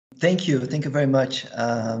Thank you very much for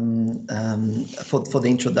the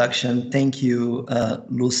introduction. Thank you,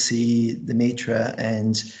 Lucy, Dimitra,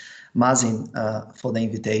 and Mazin for the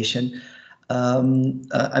invitation.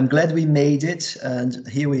 I'm glad we made it, and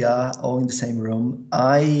here we are, all in the same room.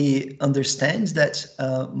 I understand that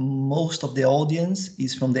most of the audience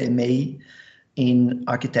is from the MA in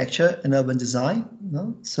Architecture and Urban Design.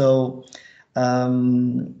 No? So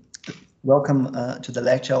welcome to the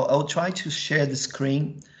lecture. I'll try to share the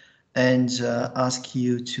screen and ask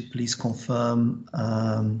you to please confirm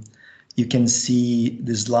you can see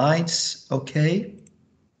the slides, okay?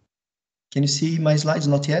 Can you see my slides?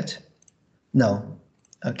 Not yet? No.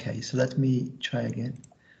 Okay, so let me try again.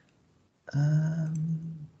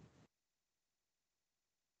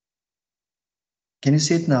 Can you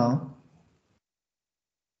see it now?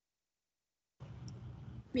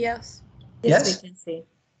 Yes. Yes, we can see.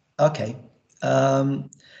 Okay.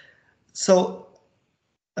 So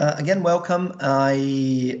again, welcome. I'm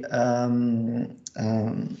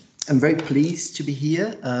very pleased to be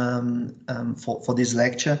here for this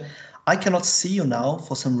lecture. I cannot see you now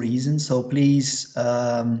for some reason, so please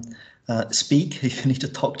speak if you need to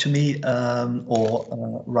talk to me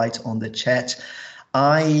or write on the chat.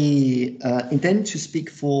 I intend to speak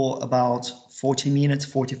for about 40 minutes,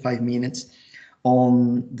 45 minutes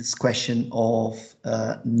on this question of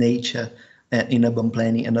nature in urban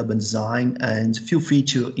planning and urban design, and feel free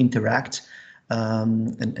to interact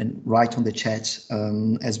and write on the chat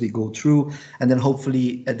as we go through, and then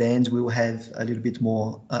hopefully at the end we will have a little bit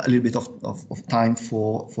more, a little bit of time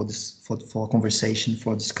for conversation,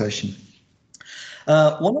 for discussion.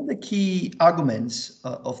 One of the key arguments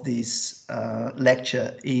of this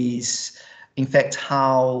lecture is, in fact,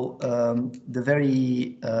 how the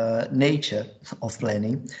very nature of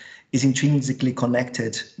planning is intrinsically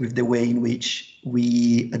connected with the way in which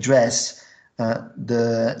we address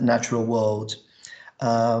the natural world.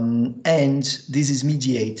 And this is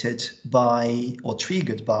mediated by or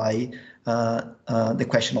triggered by the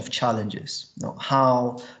question of challenges,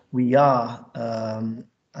 how we are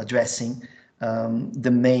addressing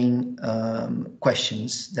the main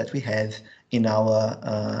questions that we have in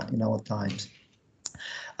our times.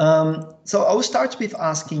 So I will start with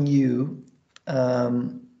asking you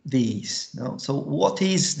these. So what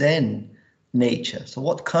is then nature? So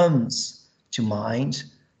what comes to mind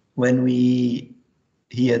when we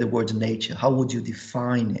hear the word nature? How would you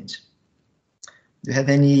define it? Do you have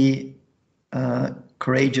any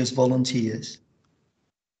courageous volunteers?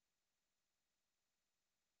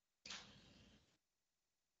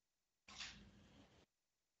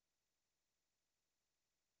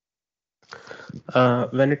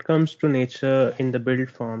 When it comes to nature in the built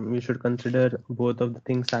form, we should consider both of the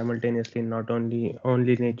things simultaneously, not only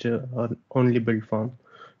nature or only built form.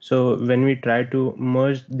 So when we try to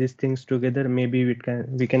merge these things together, maybe we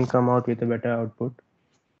can come out with a better output.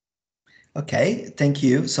 Okay, thank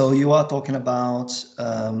you. So you are talking about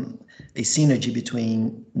a synergy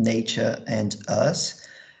between nature and us,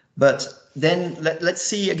 but then let's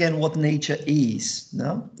see again what nature is.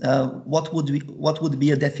 No, what would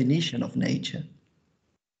be a definition of nature?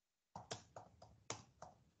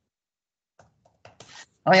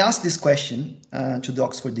 I asked this question to the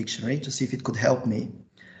Oxford Dictionary to see if it could help me,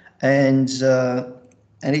 and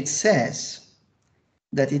it says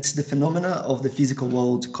that it's the phenomena of the physical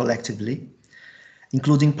world collectively,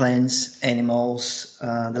 including plants, animals,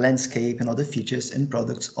 the landscape, and other features and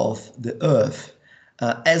products of the earth,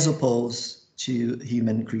 as opposed to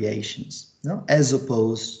human creations, as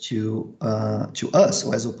opposed to us,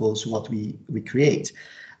 or as opposed to what we create.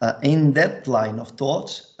 In that line of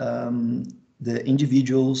thought, the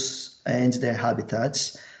individuals and their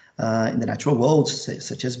habitats in the natural world,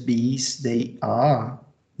 such as bees, they are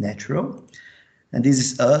natural. And this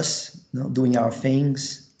is us doing our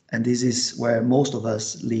things. And this is where most of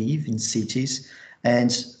us live, in cities.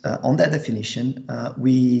 And on that definition,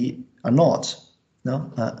 we are not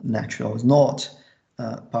natural, it's not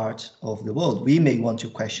part of the world. We may want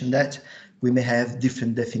to question that. We may have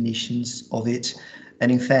different definitions of it.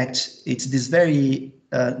 And in fact, it's this very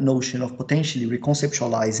notion of potentially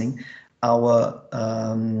reconceptualizing our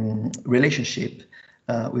relationship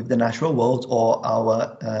with the natural world, or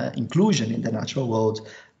our inclusion in the natural world,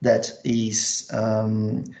 that is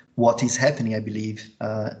what is happening, I believe,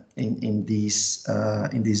 in these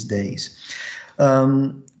days.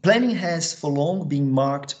 Planning has for long been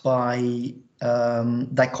marked by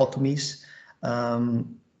dichotomies,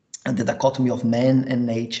 and the dichotomy of man and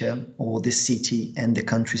nature, or the city and the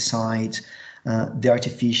countryside, the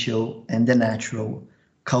artificial and the natural,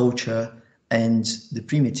 culture and the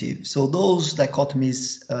primitive. So those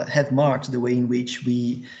dichotomies have marked the way in which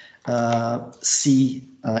we see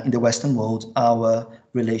in the Western world our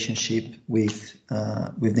relationship with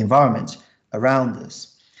the environment around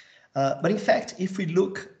us. But in fact, if we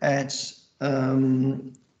look at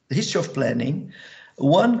the history of planning,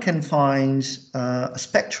 one can find a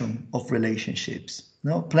spectrum of relationships.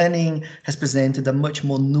 Planning has presented a much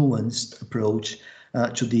more nuanced approach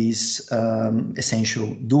to this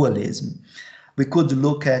essential dualism. We could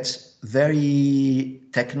look at very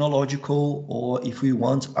technological, or if we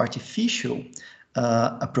want, artificial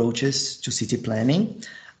approaches to city planning,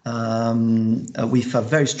 with a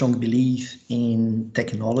very strong belief in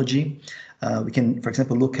technology. We can, for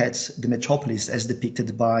example, look at the metropolis as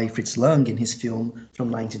depicted by Fritz Lang in his film from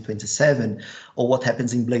 1927, or what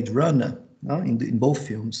happens in Blade Runner, in both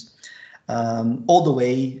films, all the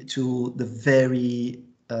way to the very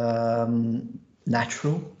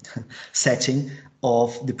natural setting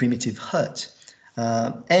of the primitive hut.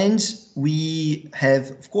 And we have,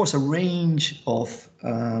 of course, a range of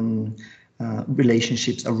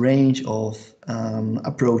relationships, a range of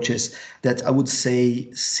approaches that I would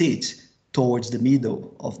say sit towards the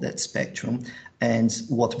middle of that spectrum, and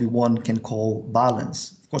what one can call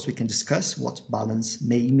balance. Of course, we can discuss what balance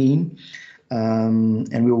may mean,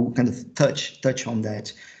 and we'll kind of touch on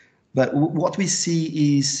that. But what we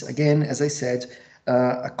see is, again, as I said,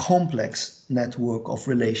 a complex network of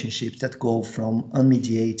relationships that go from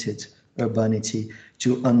unmediated urbanity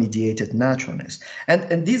to unmediated naturalness.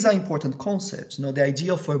 And these are important concepts, the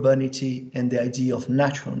idea of urbanity and the idea of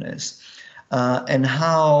naturalness, and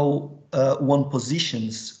how one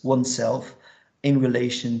positions oneself in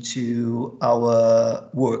relation to our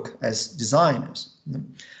work as designers.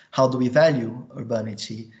 How do we value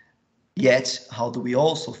urbanity? Yet, how do we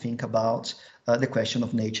also think about the question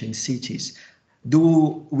of nature in cities?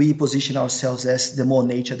 Do we position ourselves as the more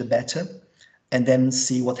nature, the better, and then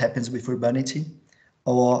see what happens with urbanity?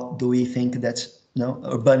 Or do we think that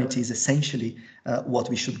urbanity is essentially what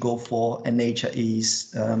we should go for, and nature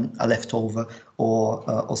is a leftover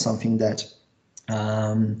or something that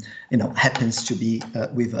happens to be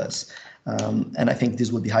with us? And I think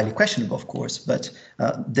this would be highly questionable, of course, but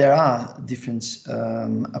there are different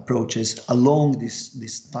approaches along this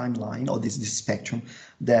timeline, or this spectrum,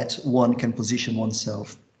 that one can position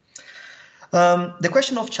oneself. The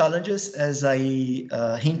question of challenges, as I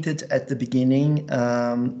hinted at the beginning,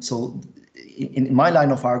 so in my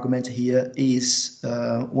line of argument here is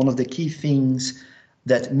one of the key things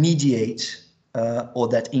that mediate or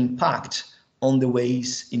that impact on the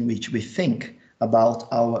ways in which we think about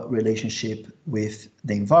our relationship with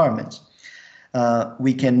the environment.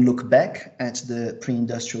 We can look back at the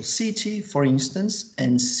pre-industrial city, for instance,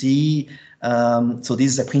 and see, so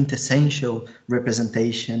this is a quintessential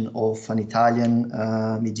representation of an Italian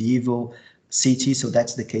medieval city. So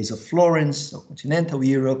that's the case of Florence, so continental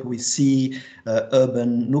Europe. We see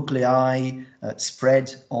urban nuclei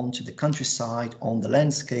spread onto the countryside, on the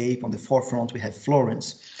landscape. On the forefront, we have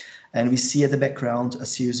Florence. And we see at the background a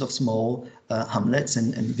series of small hamlets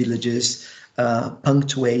and villages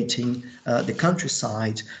punctuating the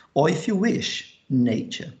countryside, or if you wish,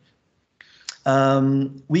 nature.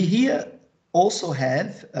 We here also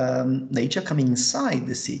have nature coming inside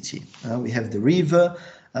the city. We have the river,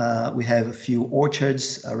 we have a few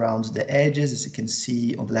orchards around the edges, as you can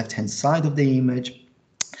see on the left-hand side of the image.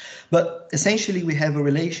 But essentially, we have a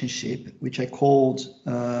relationship which I call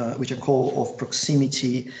of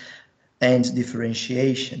proximity and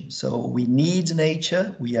differentiation. So we need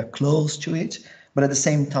nature, we are close to it, but at the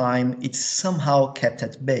same time, it's somehow kept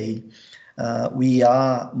at bay. We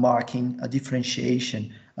are marking a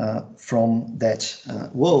differentiation from that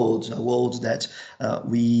world, a world that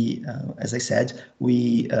we, as I said,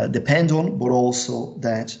 we depend on, but also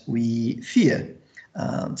that we fear.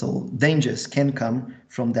 So dangers can come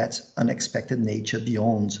from that unexpected nature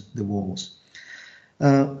beyond the walls.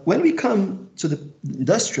 When we come to the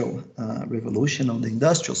industrial revolution, or the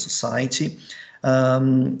industrial society,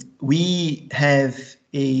 we have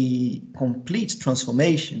a complete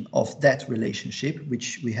transformation of that relationship,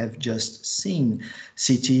 which we have just seen.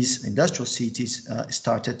 Cities, industrial cities,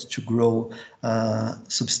 started to grow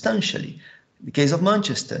substantially. The case of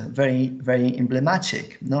Manchester, very, very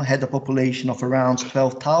emblematic, had a population of around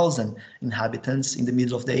 12,000 inhabitants in the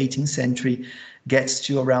middle of the 18th century, gets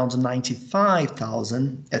to around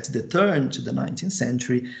 95,000 at the turn to the 19th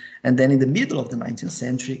century, and then in the middle of the 19th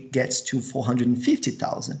century gets to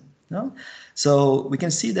 450,000. So we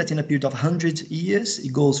can see that in a period of 100 years,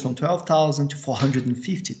 it goes from 12,000 to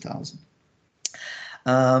 450,000.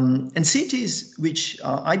 And cities, which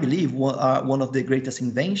I believe are one of the greatest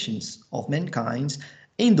inventions of mankind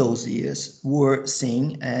in those years, were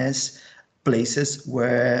seen as places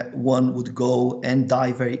where one would go and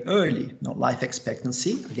die very early. Life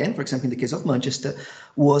expectancy, again, for example, in the case of Manchester,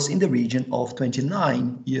 was in the region of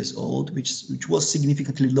 29 years old, which was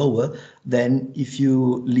significantly lower than if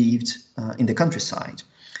you lived in the countryside.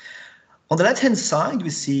 On the left-hand side, we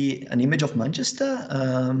see an image of Manchester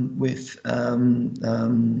with a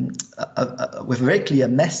very clear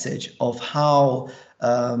message of how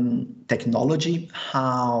technology,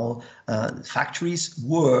 how factories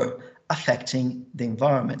were affecting the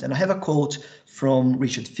environment. And I have a quote from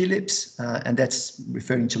Richard Phillips, and that's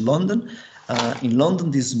referring to London. In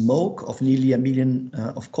London, the smoke of nearly 1 million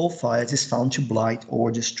of coal fires is found to blight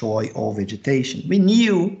or destroy all vegetation. We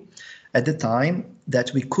knew at the time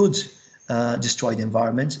that we could destroy the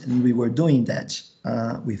environment, and we were doing that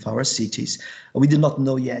with our cities. We did not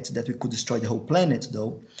know yet that we could destroy the whole planet,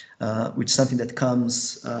 though, which is something that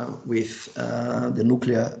comes with the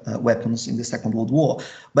nuclear weapons in the Second World War.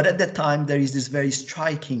 But at that time, there is this very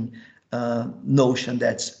striking notion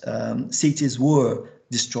that cities were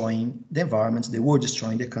destroying the environment, they were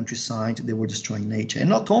destroying the countryside, they were destroying nature. And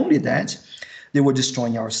not only that, they were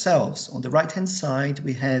destroying ourselves. On the right-hand side,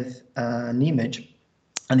 we have an image,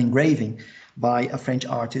 an engraving by a French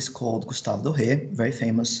artist called Gustave Doré, very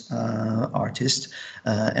famous artist,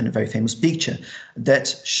 and a very famous picture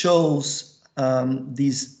that shows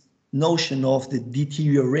this notion of the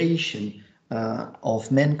deterioration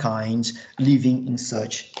of mankind living in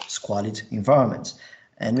such squalid environments.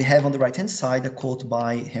 And we have on the right-hand side a quote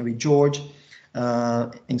by Henry George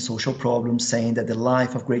in Social Problems, saying that the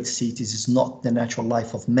life of great cities is not the natural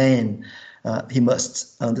life of man. He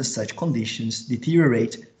must, under such conditions,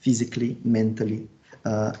 deteriorate physically, mentally,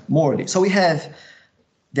 morally. So we have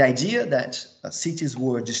the idea that cities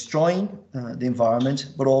were destroying the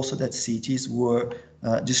environment, but also that cities were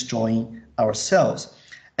destroying ourselves.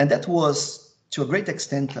 And that was, to a great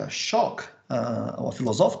extent, a shock, or a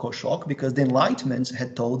philosophical shock, because the Enlightenment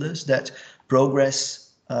had told us that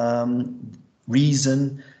progress,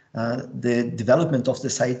 reason, the development of the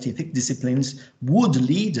scientific disciplines would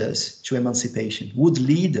lead us to emancipation, would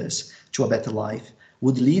lead us to a better life,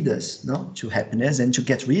 would lead us to happiness and to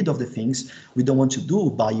get rid of the things we don't want to do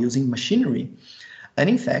by using machinery. And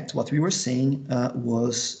in fact, what we were saying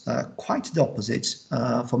was quite the opposite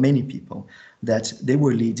for many people, that they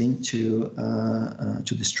were leading to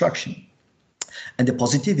destruction. And the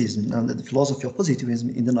positivism, and the philosophy of positivism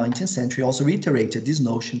in the 19th century also reiterated this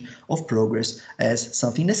notion of progress as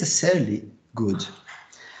something necessarily good.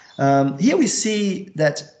 Here we see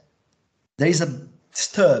that there is a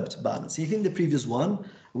disturbed balance. Even in the previous one,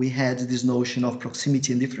 we had this notion of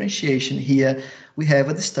proximity and differentiation. Here we have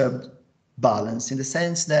a disturbed balance in the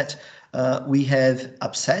sense that we have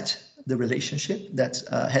upset the relationship that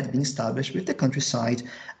had been established with the countryside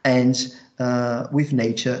and with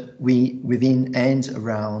nature within and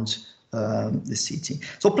around the city.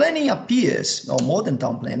 So planning appears, or modern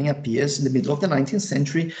town planning appears in the middle of the 19th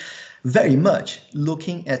century, very much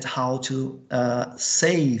looking at how to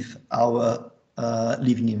save our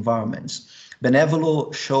living environments.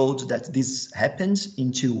 Benevolo showed that this happens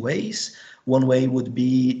in two ways. One way would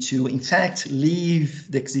be to, in fact, leave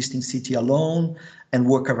the existing city alone and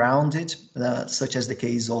work around it, such as the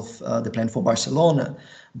case of the plan for Barcelona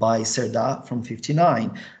by Cerdà from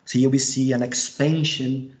 1959. So here we see an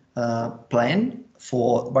expansion plan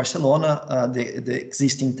for Barcelona. The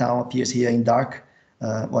existing town appears here in dark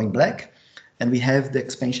or in black, and we have the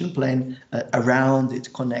expansion plan around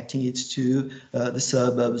it, connecting it to the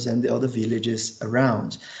suburbs and the other villages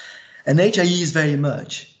around. And nature is very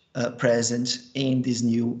much present in this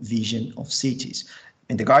new vision of cities.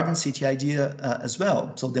 In the garden city idea as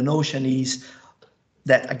well. So the notion is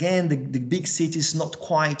that, again, the big city is not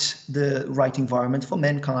quite the right environment for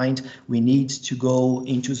mankind. We need to go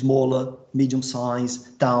into smaller,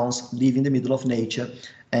 medium-sized towns, live in the middle of nature,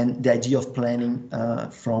 and the idea of planning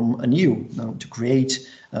from anew, to create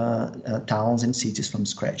towns and cities from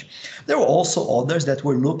scratch. There were also others that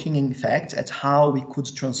were looking, in fact, at how we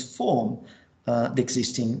could transform the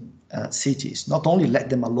existing cities, not only let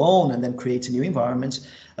them alone and then create new environments,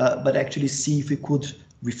 but actually see if we could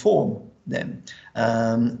reform them.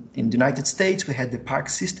 In the United States, we had the park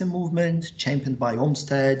system movement championed by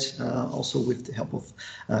Olmsted, also with the help of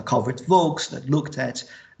Calvert-Vaux, that looked at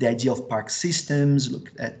the idea of park systems,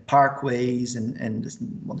 looked at parkways and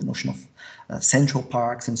the notion of central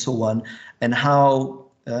parks and so on, and how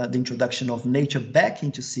the introduction of nature back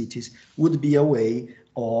into cities would be a way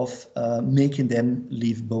of making them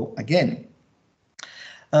livable again.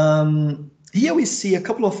 Here we see a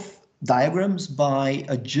couple of diagrams by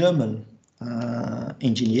a German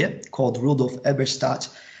engineer called Rudolf Eberstadt,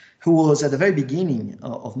 who was at the very beginning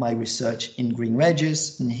of my research in green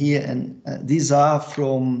wedges. And here, these are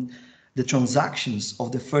from the transactions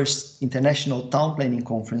of the first International Town Planning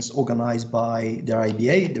Conference organized by the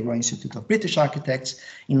RIBA, the Royal Institute of British Architects,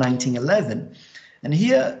 in 1911. And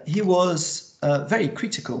here he was very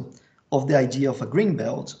critical of the idea of a green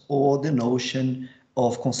belt or the notion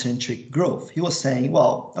of concentric growth. He was saying,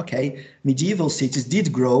 well, okay, medieval cities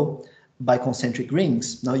did grow by concentric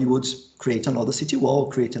rings. Now you would create another city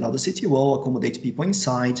wall, accommodate people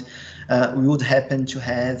inside. We would happen to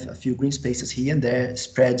have a few green spaces here and there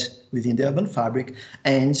spread within the urban fabric.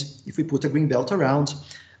 And if we put a green belt around,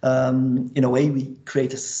 in a way, we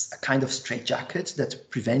create a kind of straitjacket that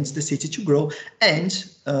prevents the city to grow. And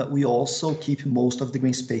we also keep most of the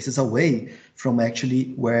green spaces away from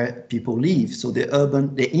actually where people live. So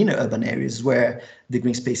the inner urban areas where the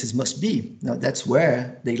green spaces must be. Now that's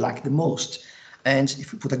where they lack the most. And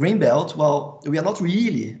if we put a green belt, well, we are not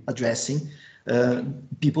really addressing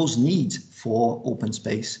people's need for open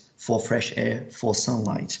space, for fresh air, for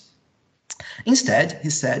sunlight. Instead, he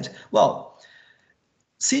said, well,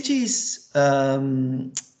 cities are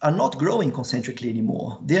not growing concentrically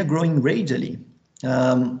anymore. They are growing radially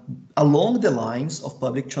along the lines of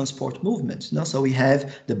public transport movement. No? So we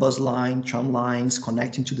have the bus line, tram lines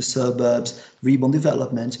connecting to the suburbs, urban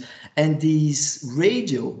development, and this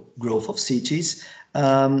radial growth of cities,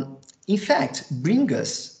 in fact, bring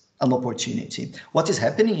us an opportunity. What is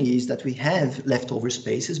happening is that we have leftover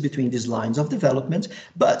spaces between these lines of development,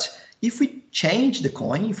 but if we change the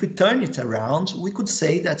coin, if we turn it around, we could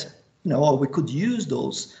say that, or we could use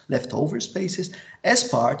those leftover spaces as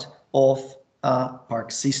part of a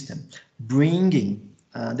park system, bringing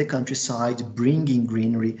the countryside, bringing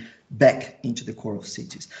greenery back into the core of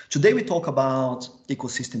cities. Today we talk about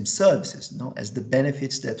ecosystem services, as the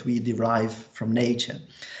benefits that we derive from nature.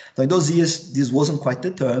 So in those years, this wasn't quite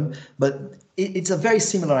the term, but it's a very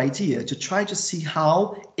similar idea to try to see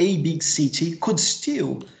how a big city could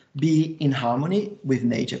still be in harmony with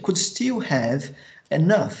nature, could still have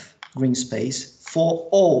enough green space for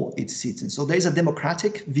all its citizens. So there's a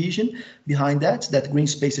democratic vision behind that green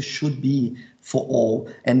spaces should be for all,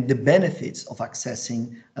 and the benefits of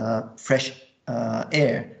accessing fresh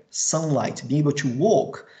air, sunlight, being able to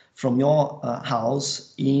walk from your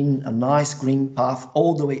house in a nice green path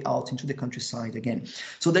all the way out into the countryside again.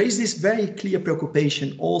 So there is this very clear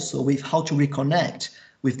preoccupation also with how to reconnect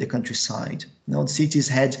with the countryside. The cities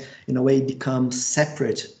had, in a way, become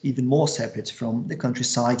separate, even more separate from the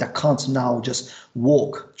countryside. I can't now just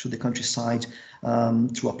walk through the countryside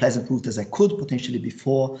through a pleasant route as I could potentially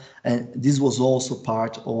before. And this was also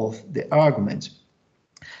part of the argument.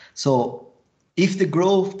 So if the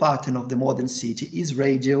growth pattern of the modern city is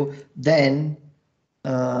radial, then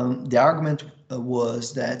the argument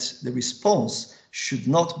was that the response should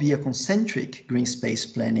not be a concentric green space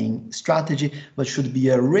planning strategy, but should be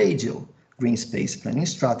a radial green space planning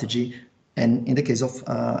strategy. And in the case of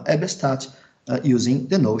Eberstadt, using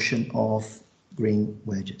the notion of green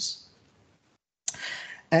wedges.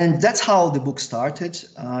 And that's how the book started.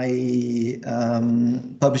 I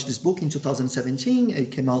published this book in 2017.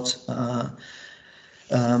 It came out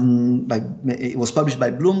it was published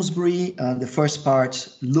by Bloomsbury. The first part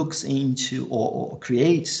looks into or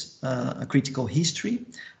creates a critical history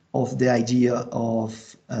of the idea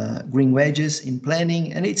of green wedges in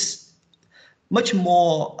planning, and it's much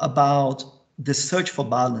more about the search for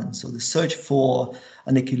balance, or the search for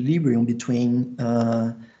an equilibrium between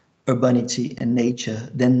urbanity and nature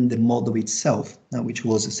than the model itself, which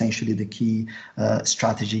was essentially the key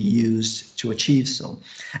strategy used to achieve so.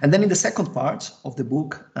 And then in the second part of the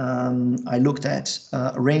book, I looked at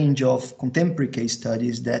a range of contemporary case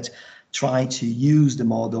studies that try to use the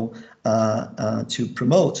model to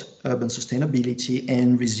promote urban sustainability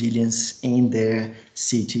and resilience in their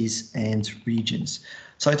cities and regions.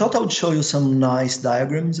 So I thought I would show you some nice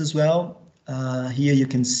diagrams as well. Here you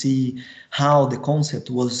can see how the concept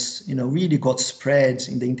was, really got spread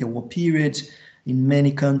in the interwar period in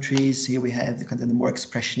many countries. Here we have the kind of the more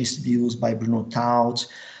expressionist views by Bruno Taut,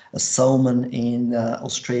 Salmon in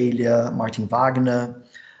Australia, Martin Wagner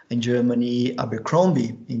in Germany,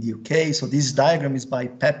 Abercrombie in the UK. So this diagram is by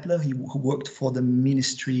Pepler, who worked for the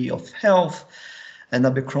Ministry of Health, and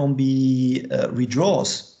Abercrombie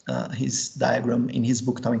redraws his diagram in his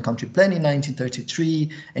book Town and Country Plan in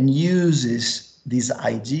 1933, and uses this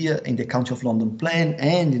idea in the County of London Plan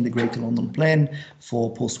and in the Greater London Plan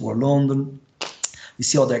for post-war London. We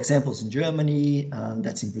see other examples in Germany,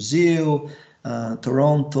 that's in Brazil,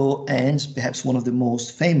 Toronto, and perhaps one of the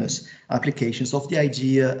most famous applications of the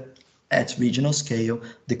idea at regional scale,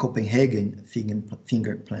 the Copenhagen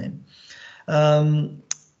Finger Plan.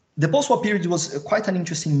 The post-war period was quite an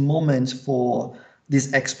interesting moment for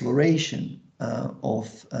this exploration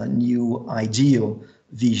of new ideal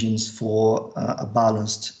visions for a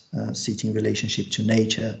balanced city in relationship to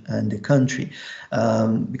nature and the country,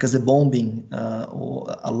 because the bombing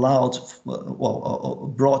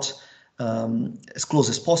brought as close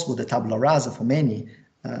as possible the tabula rasa for many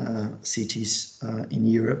cities in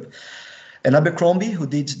Europe. And Abercrombie, who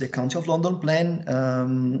did the County of London plan,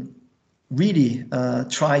 really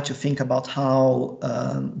tried to think about how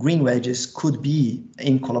green wedges could be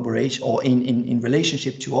in collaboration or in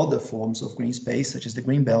relationship to other forms of green space, such as the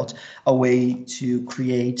green belt, a way to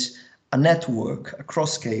create a network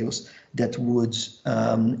across scales that would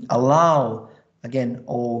allow, again,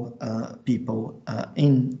 all people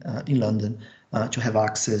in London to have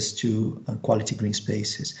access to quality green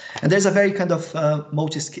spaces. And there's a very kind of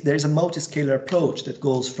there's a multi-scalar approach that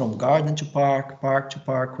goes from garden to park, park to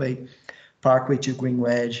parkway, parkway to green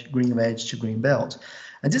wedge to green belt.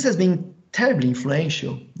 And this has been terribly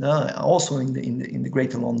influential, also in the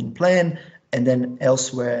Greater London Plan, and then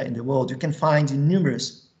elsewhere in the world. You can find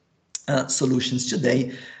numerous solutions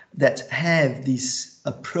today that have this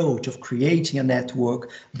approach of creating a network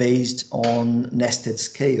based on nested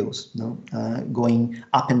scales, going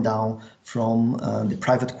up and down from the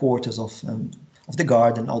private quarters of the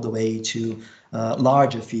garden all the way to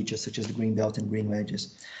larger features such as the green belt and green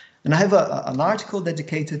wedges. And I have an article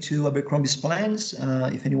dedicated to Abercrombie's plans.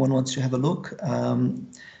 If anyone wants to have a look,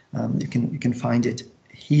 you can find it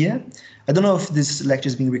here. I don't know if this lecture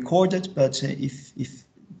is being recorded, but if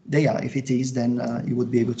it is, then you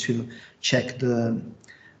would be able to check the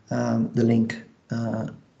link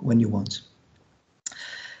when you want.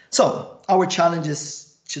 So our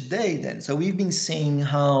challenges today then. So we've been seeing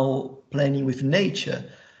how planning with nature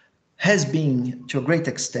has been, to a great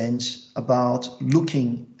extent, about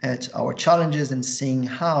looking at our challenges and seeing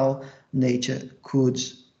how nature could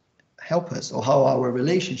help us, or how our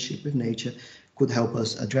relationship with nature could help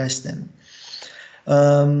us address them.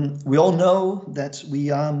 We all know that we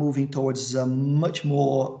are moving towards a much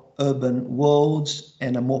more urban world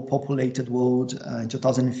and a more populated world. In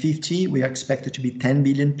 2050, we are expected to be 10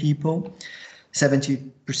 billion people,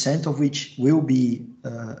 70% of which will be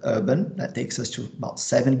urban. That takes us to about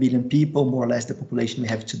 7 billion people, more or less the population we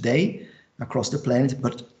have today across the planet,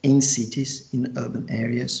 but in cities, in urban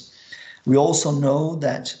areas. We also know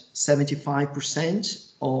that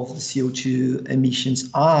 75% of the CO2 emissions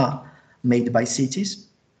are made by cities,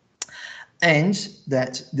 and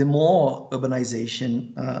that the more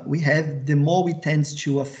urbanization we have, the more we tend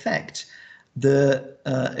to affect the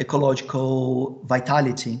ecological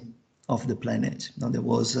vitality of the planet. Now, there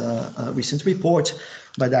was a recent report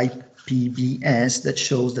by the IPBES that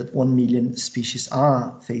shows that 1 million species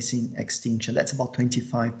are facing extinction. That's about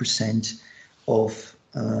 25% of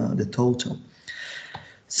the total.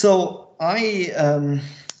 So I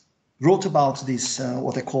wrote about this,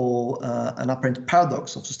 what I call an apparent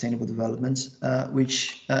paradox of sustainable development,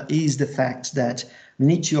 which is the fact that we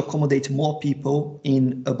need to accommodate more people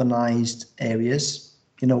in urbanized areas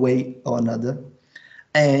in a way or another,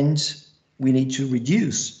 and we need to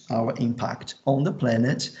reduce our impact on the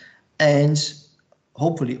planet and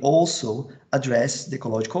hopefully also address the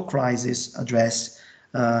ecological crisis, address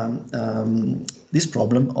this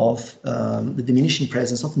problem of the diminishing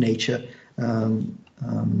presence of nature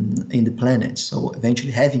in the planet. So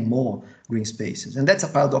eventually having more green spaces. And that's a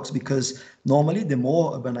paradox because normally the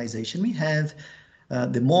more urbanization we have,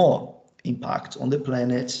 the more impact on the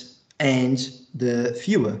planet and the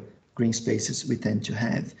fewer green spaces we tend to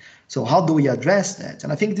have. So how do we address that?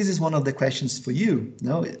 And I think this is one of the questions for you,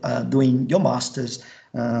 doing your masters,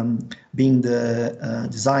 being the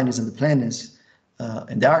designers and the planners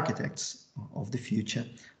and the architects of the future,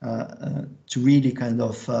 to really kind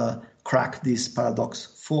of crack this paradox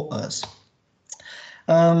for us.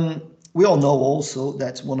 We all know also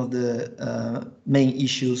that one of the main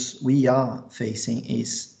issues we are facing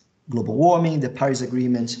is global warming. The Paris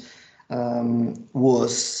Agreement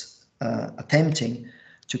was attempting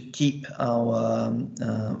to keep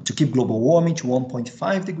global warming to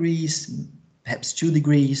 1.5 degrees, perhaps 2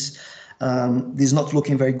 degrees. This is not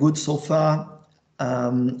looking very good so far,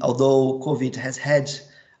 although COVID has had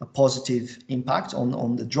a positive impact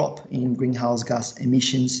on the drop in greenhouse gas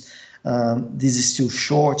emissions. This is still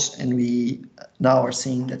short, and we now are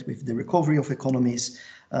seeing that with the recovery of economies,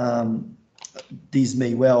 these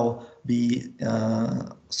may well be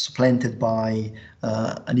supplanted by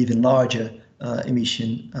an even larger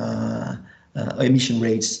emission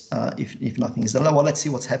rates if nothing is done. Well, let's see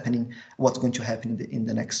what's going to happen in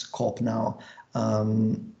the next COP now.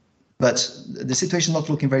 But the situation is not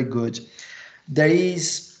looking very good. There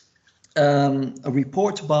is a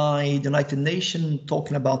report by the United Nations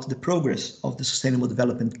talking about the progress of the Sustainable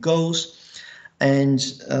Development Goals. And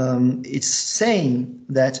it's saying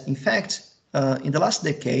that, in fact, in the last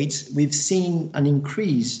decades, we've seen an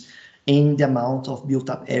increase in the amount of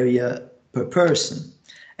built-up area per person.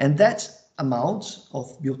 And that amount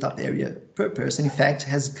of built-up area per person, in fact,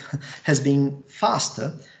 has been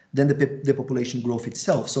faster than the population growth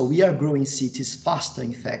itself. So we are growing cities faster,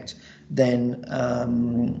 in fact, than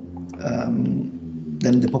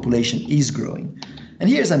the population is growing. And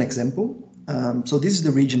here's an example. So this is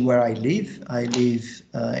the region where I live. I live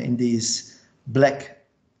in this black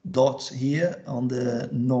dot here on the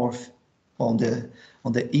north, on the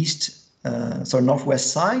east,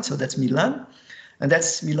 northwest side. So that's Milan, and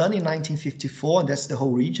that's Milan in 1954. And that's the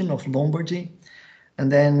whole region of Lombardy.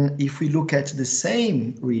 And then if we look at the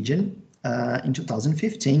same region in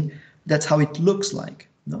 2015, that's how it looks like.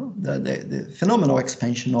 No? The phenomenal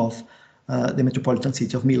expansion of the metropolitan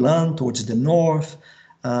city of Milan towards the north,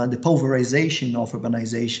 the pulverization of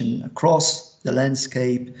urbanization across the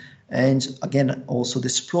landscape, and again, also the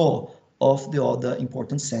sprawl of the other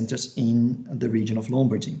important centers in the region of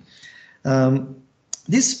Lombardy.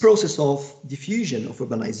 This process of diffusion of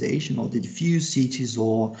urbanization, or the diffuse cities,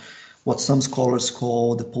 or what some scholars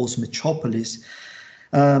call the post-metropolis,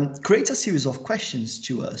 creates a series of questions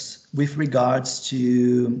to us with regards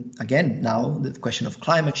to, again, now the question of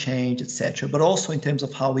climate change, etc., but also in terms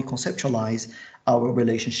of how we conceptualize our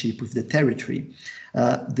relationship with the territory.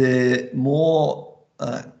 The more,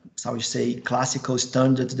 how you say, classical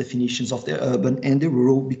standard definitions of the urban and the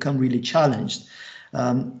rural become really challenged.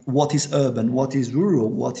 What is urban? What is rural?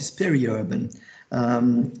 What is peri-urban?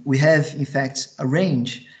 We have, in fact, a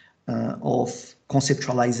range of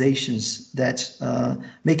conceptualizations that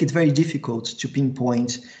make it very difficult to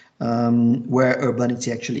pinpoint where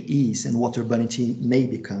urbanity actually is and what urbanity may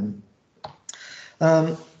become.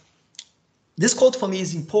 This quote for me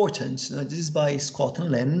is important. This is by Scott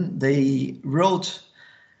and Lennon. They wrote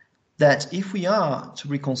that if we are to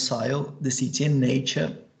reconcile the city and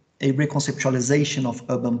nature, a reconceptualization of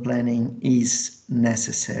urban planning is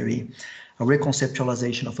necessary. A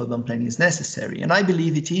reconceptualization of urban planning is necessary. And I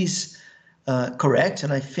believe it is correct,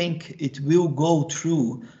 and I think it will go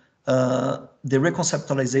through the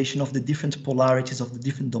reconceptualization of the different polarities of the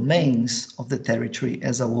different domains of the territory,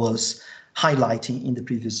 as I was highlighting in the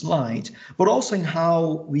previous slide, but also in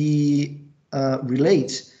how we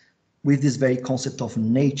relate with this very concept of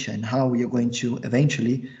nature and how we are going to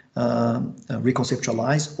eventually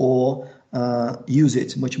reconceptualize or use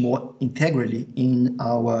it much more integrally in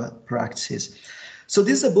our practices. So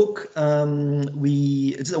this is a book,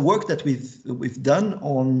 it's a work that we've done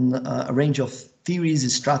on a range of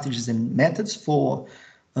theories, strategies, and methods for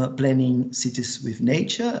planning cities with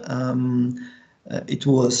nature. It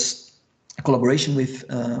was a collaboration with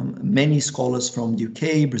many scholars from the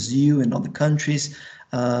UK, Brazil, and other countries.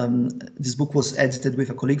 This book was edited with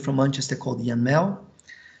a colleague from Manchester called Ian Mell.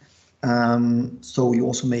 So you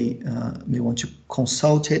also may want to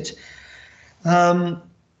consult it.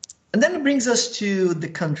 And then it brings us to the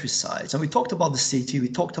countryside. So we talked about the city, we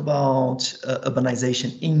talked about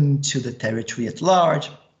urbanization into the territory at large.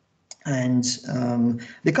 And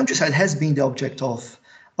the countryside has been the object of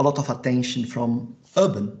a lot of attention from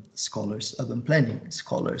urban scholars, urban planning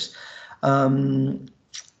scholars.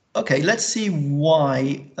 Okay, let's see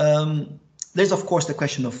why. There's, of course, the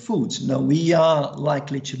question of food. Now, we are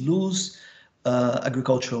likely to lose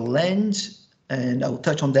agricultural land, and I'll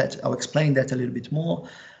touch on that. I'll explain that a little bit more.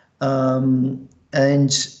 And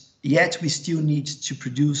yet we still need to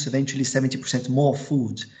produce eventually 70% more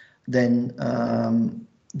food than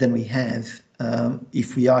we have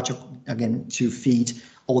if we are to, again, to feed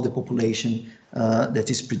all the population that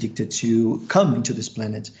is predicted to come into this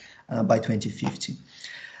planet by 2050.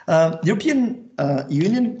 The European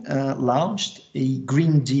Union launched a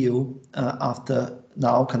Green Deal after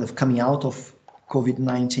now kind of coming out of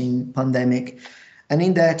COVID-19 pandemic. And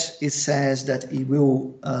in that, it says that it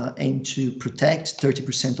will aim to protect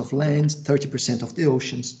 30% of land, 30% of the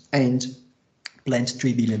oceans, and plant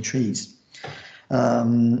 3 billion trees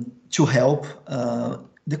to help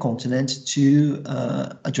the continent to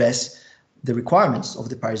address the requirements of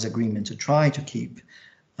the Paris Agreement to try to keep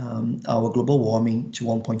our global warming to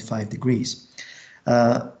 1.5 degrees,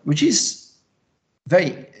 which is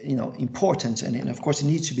very important, and of course it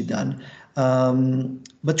needs to be done.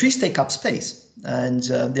 But trees take up space, and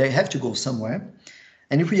they have to go somewhere.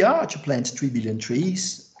 And if we are to plant 3 billion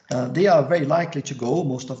trees, they are very likely to go,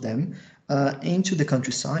 most of them, into the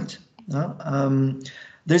countryside.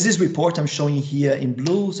 There's this report I'm showing here in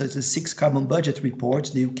blue, so it's a 6 carbon budget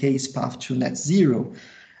report, the UK's path to net zero.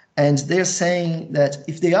 And they're saying that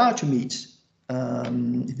if they are to meet,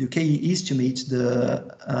 if the UK is to meet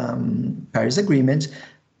the Paris Agreement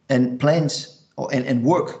and plans and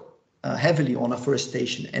work heavily on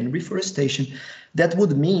afforestation and reforestation, that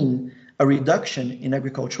would mean a reduction in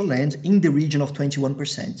agricultural land in the region of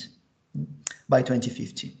 21% by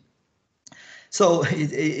 2050. So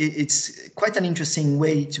it's quite an interesting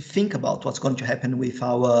way to think about what's going to happen with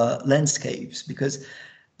our landscapes, because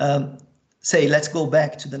say, let's go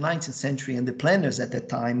back to the 19th century, and the planners at that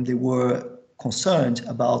time, they were concerned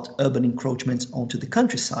about urban encroachment onto the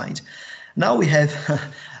countryside. Now we have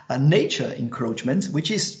a nature encroachment, which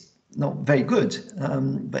is very good,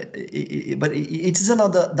 but it is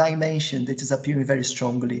another dimension that is appearing very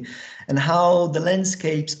strongly, and how the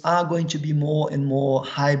landscapes are going to be more and more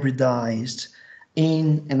hybridized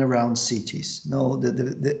in and around cities.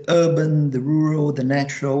 The urban, the rural, the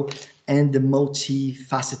natural, and the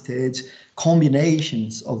multifaceted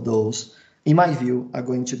combinations of those, in my view, are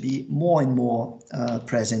going to be more and more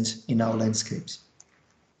present in our landscapes.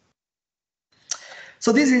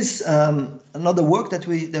 So this is another work that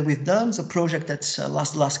we've done. It's a project that's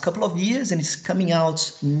last couple of years, and it's coming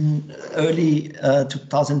out early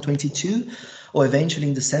 2022, or eventually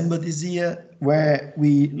in December this year, where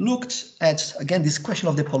we looked at, again, this question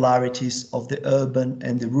of the polarities of the urban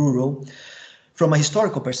and the rural. From a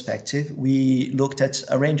historical perspective, we looked at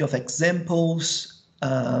a range of examples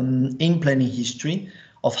in planning history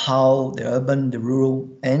of how the urban, the rural,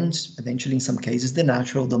 and eventually in some cases the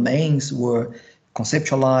natural domains were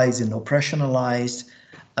conceptualized and operationalized,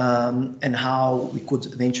 and how we could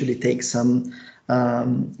eventually take some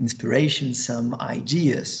inspiration, some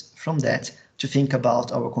ideas from that to think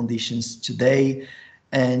about our conditions today.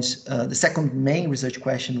 And the second main research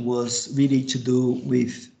question was really to do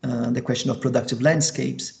with the question of productive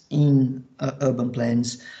landscapes in urban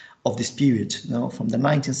plans of this period, from the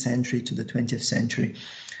 19th century to the 20th century.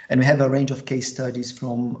 And we have a range of case studies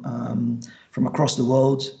from across the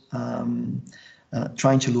world,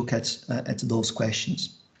 trying to look at those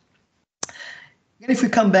questions. And if we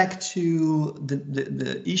come back to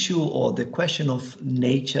the issue or the question of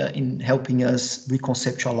nature in helping us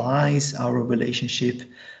reconceptualize our relationship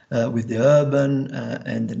with the urban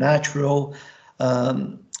and the natural,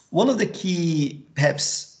 one of the key,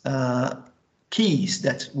 perhaps, keys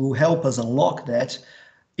that will help us unlock that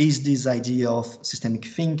is this idea of systemic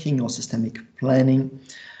thinking or systemic planning.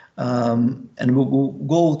 And we'll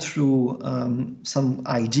go through some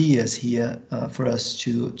ideas here for us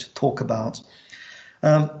to talk about.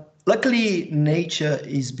 Luckily, nature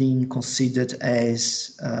is being considered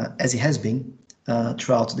as it has been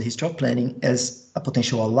throughout the history of planning, as a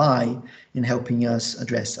potential ally in helping us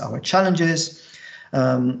address our challenges.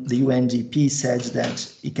 The UNDP said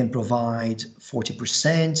that it can provide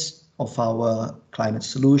 40% of our climate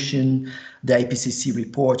solution. The IPCC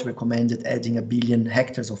report recommended adding 1 billion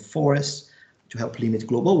hectares of forests to help limit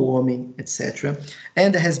global warming, etc.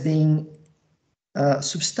 And there has been a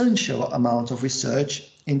substantial amount of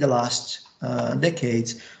research in the last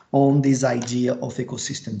decades on this idea of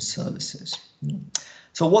ecosystem services.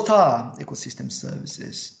 So what are ecosystem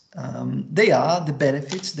services? They are the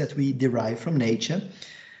benefits that we derive from nature.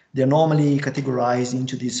 They're normally categorized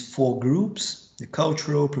into these 4 groups: the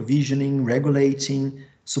cultural, provisioning, regulating,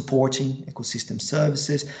 supporting ecosystem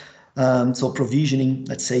services. So provisioning,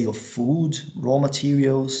 let's say, of food, raw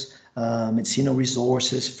materials, medicinal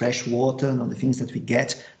resources, fresh water, and the things that we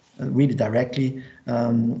get really directly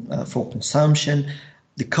for consumption.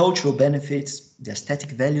 The cultural benefits, the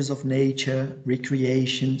aesthetic values of nature,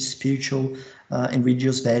 recreation, spiritual and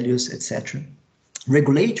religious values, etc.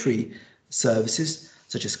 Regulatory services,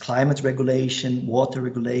 such as climate regulation, water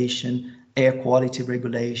regulation, air quality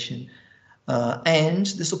regulation, and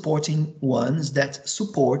the supporting ones that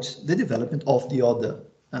support the development of the other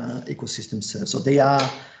ecosystem services. So they are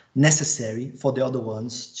necessary for the other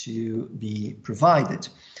ones to be provided.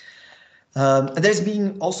 There's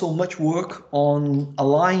been also much work on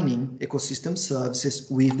aligning ecosystem services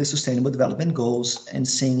with the Sustainable Development Goals and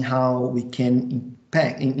seeing how we can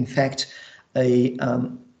in fact,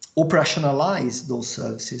 operationalize those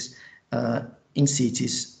services in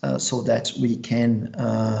cities so that we can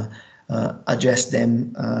address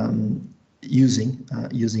them using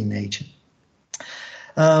nature.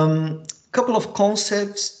 Couple of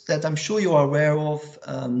concepts that I'm sure you are aware of.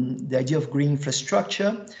 The idea of green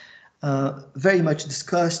infrastructure, very much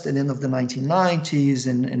discussed at the end of the 1990s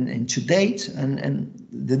and to date, and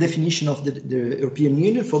the definition of the European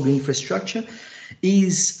Union for green infrastructure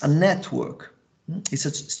is a network. It's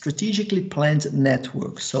a strategically planned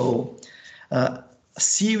network. So a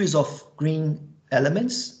series of green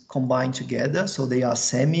elements combined together. So they are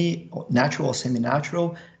semi-natural or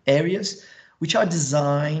semi-natural areas which are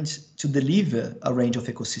designed to deliver a range of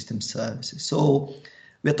ecosystem services. So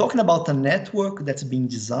we're talking about a network that's being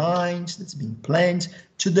designed, that's being planned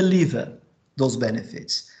to deliver those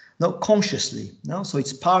benefits. Now, consciously, no? So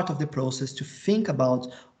it's part of the process to think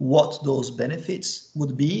about what those benefits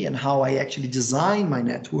would be and how I actually design my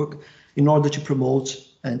network in order to promote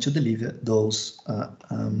and to deliver those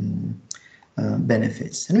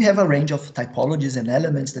benefits. And we have a range of typologies and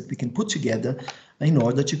elements that we can put together in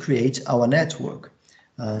order to create our network.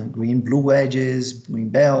 Green blue wedges, green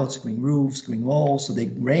belts, green roofs, green walls, so they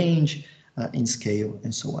range in scale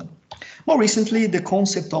and so on. More recently, the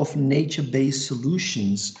concept of nature-based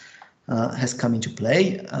solutions has come into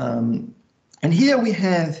play. And here we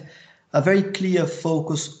have a very clear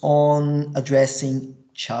focus on addressing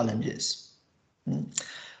challenges.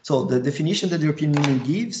 So the definition that the European Union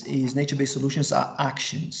gives is nature-based solutions are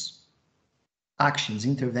actions,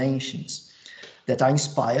 interventions that are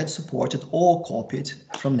inspired, supported, or copied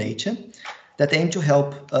from nature that aim to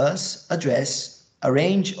help us address a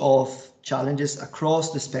range of challenges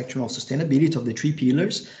across the spectrum of sustainability of the three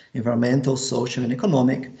pillars, environmental, social, and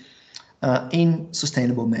economic, in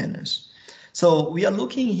sustainable manners. So we are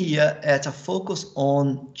looking here at a focus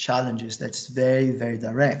on challenges that's very, very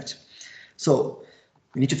direct. So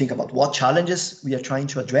we need to think about what challenges we are trying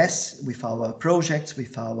to address with our projects,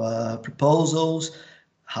 with our proposals,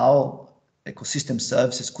 how ecosystem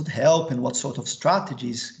services could help and what sort of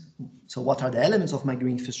strategies. So what are the elements of my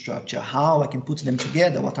green infrastructure, how I can put them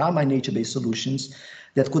together, what are my nature-based solutions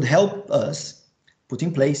that could help us put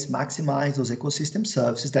in place, maximize those ecosystem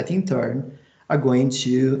services that in turn are going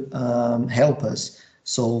to help us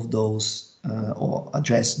solve those or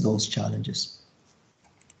address those challenges.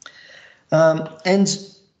 And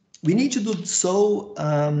we need to do so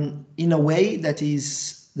in a way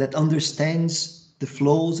that understands the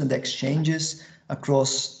flows and the exchanges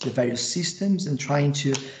across the various systems and trying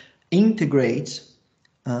to integrate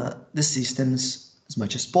the systems as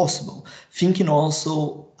much as possible. Thinking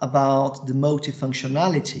also about the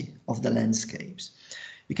multifunctionality of the landscapes.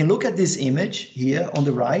 You can look at this image here on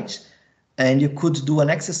the right, and you could do an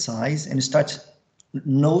exercise and start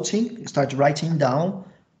writing down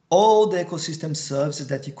all the ecosystem services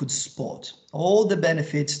that you could spot, all the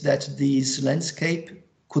benefits that this landscape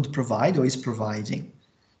could provide or is providing.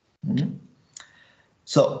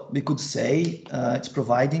 So we could say it's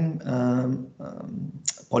providing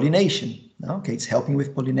pollination. Okay, it's helping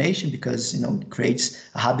with pollination because it creates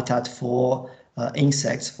a habitat for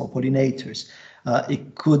insects, for pollinators.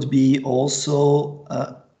 It could be also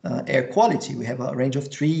air quality. We have a range of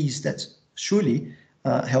trees that surely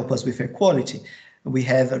help us with air quality. We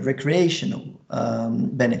have a recreational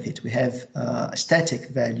benefit. We have aesthetic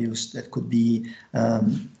values that could be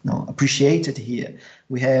appreciated here.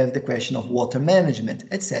 We have the question of water management,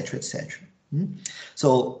 etc., etc.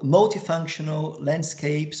 So multifunctional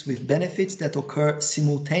landscapes with benefits that occur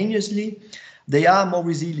simultaneously, they are more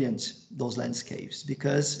resilient, those landscapes,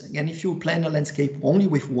 because again, if you plan a landscape only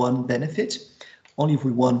with one benefit, only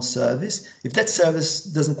with one service, if that service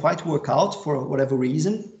doesn't quite work out for whatever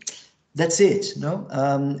reason, that's it.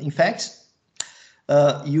 In fact,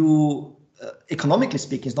 economically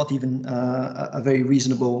speaking, it's not even a very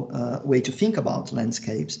reasonable way to think about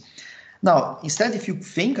landscapes. Now, instead, if you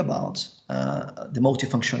think about the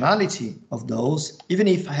multifunctionality of those, even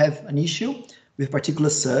if I have an issue with a particular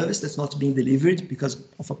service that's not being delivered because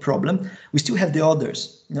of a problem, we still have the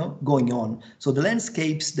others going on. So the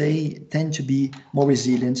landscapes, they tend to be more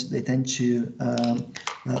resilient. They tend to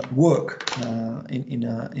work in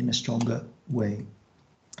a stronger way.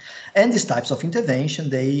 And these types of intervention,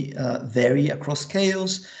 they vary across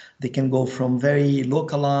scales. They can go from very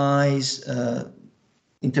localized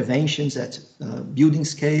interventions at building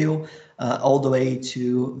scale all the way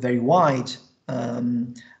to very wide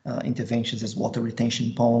interventions as water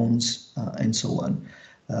retention ponds and so on.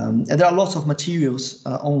 And there are lots of materials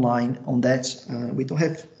online on that. We don't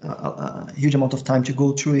have a huge amount of time to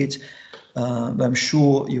go through it, but I'm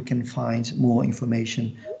sure you can find more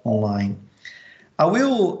information online. I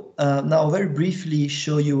will now very briefly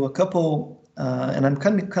show you a couple, and I'm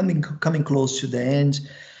coming close to the end,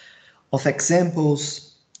 of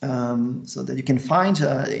examples so that you can find,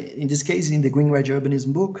 in this case, in the Green Wedge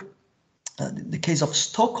Urbanism book, the case of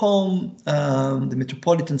Stockholm, the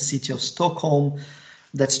metropolitan city of Stockholm,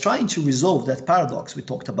 that's trying to resolve that paradox we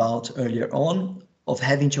talked about earlier on of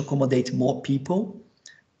having to accommodate more people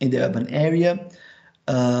in the urban area,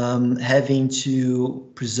 having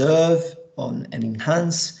to preserve and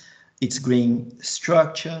enhance its green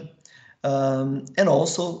structure, and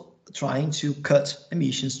also trying to cut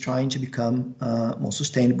emissions, trying to become more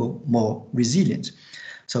sustainable, more resilient.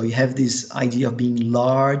 So you have this idea of being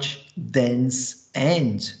large, dense,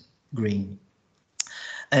 and green.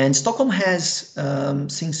 And Stockholm has,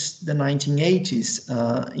 since the 1980s,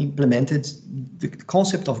 implemented the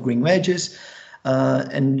concept of green wedges,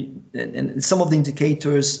 and some of the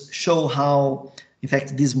indicators show how, in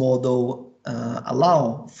fact, this model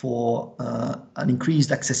allow for an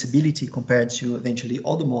increased accessibility compared to eventually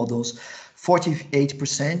other models.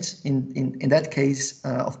 48% in that case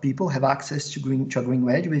of people have access to a green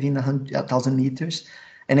wedge within 1,000 meters,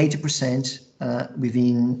 and 80%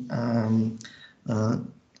 within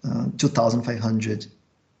 2,500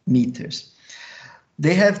 meters.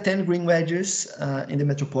 They have 10 green wedges in the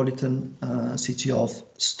metropolitan city of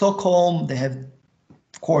Stockholm. They have,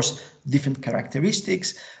 of course, different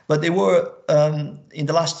characteristics, but they were in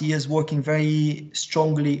the last years working very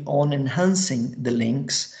strongly on enhancing the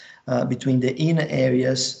links between the inner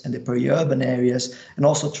areas and the peri-urban areas, and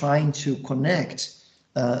also trying to connect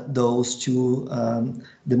those to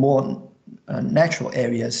the more natural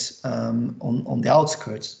areas on the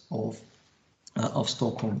outskirts of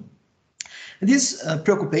Stockholm. And this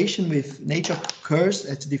preoccupation with nature occurs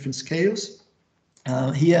at different scales.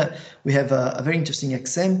 Here we have a very interesting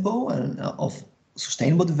example of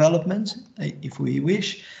sustainable development, if we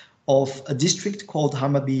wish, of a district called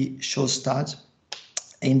Hammarby Sjöstad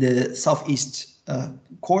in the southeast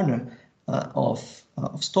corner of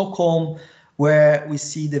Stockholm, where we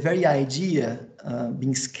see the very idea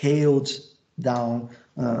being scaled down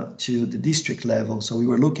to the district level. So we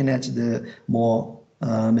were looking at the more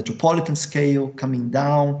metropolitan scale, coming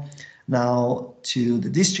down now to the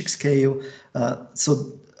district scale.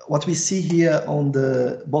 So what we see here on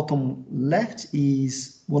the bottom left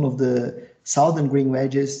is one of the southern green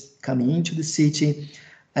wedges coming into the city.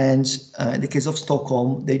 And in the case of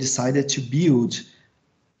Stockholm, they decided to build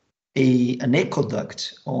an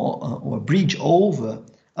aqueduct or a bridge over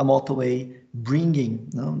a motorway, bringing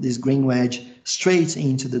this green wedge straight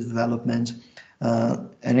into the development.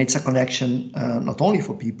 And it's a connection not only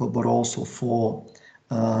for people, but also for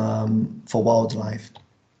wildlife.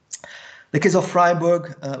 The case of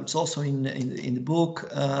Freiburg, it's also in the book.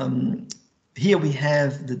 Here we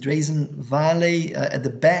have the Dresden Valley, at the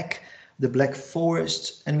back, the Black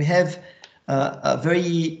Forest, and we have a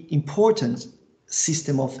very important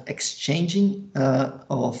system of exchanging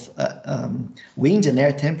of wind and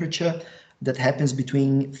air temperature that happens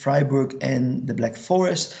between Freiburg and the Black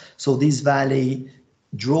Forest. So this valley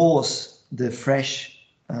draws the fresh,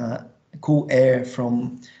 cool air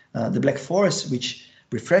from the Black Forest, which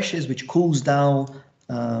refreshes, which cools down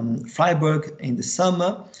Freiburg in the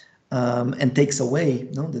summer, and takes away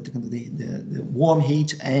the warm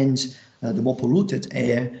heat and the more polluted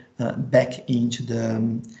air back into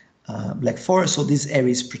the Black Forest. So this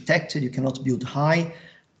area is protected. You cannot build high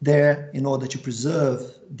there in order to preserve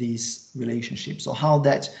these relationships. So how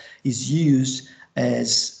that is used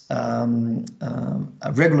as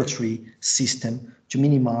a regulatory system to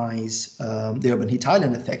minimize the urban heat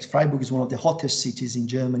island effect. Freiburg is one of the hottest cities in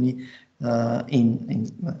Germany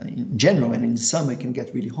in general, and in the summer it can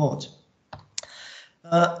get really hot.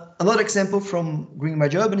 Another example from green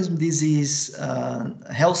wedge urbanism, this is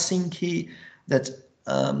Helsinki, that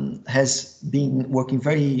has been working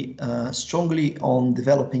very strongly on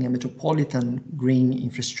developing a metropolitan green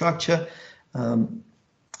infrastructure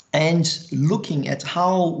and looking at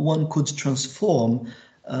how one could transform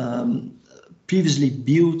previously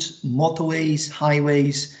built motorways,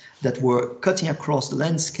 highways that were cutting across the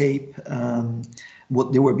landscape.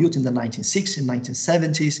 They were built in the 1960s,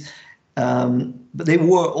 1970s, but they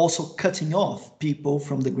were also cutting off people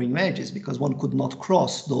from the green wedges because one could not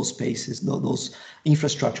cross those spaces, those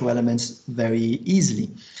infrastructural elements very easily.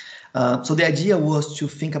 So the idea was to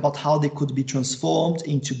think about how they could be transformed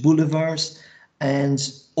into boulevards and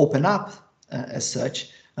open up, as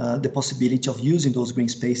such, the possibility of using those green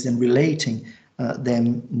spaces and relating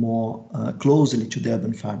them more closely to the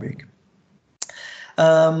urban fabric.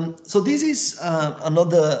 So this is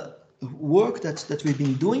another work that we've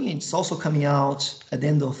been doing. It's also coming out at the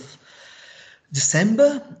end of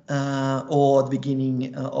December or the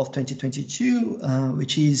beginning of 2022,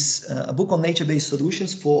 which is a book on nature-based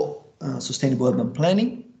solutions for sustainable urban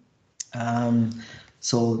planning.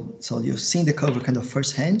 So you've seen the cover kind of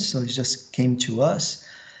firsthand, so it just came to us.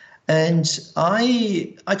 And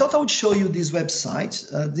I thought I would show you this website.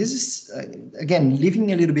 This is, again,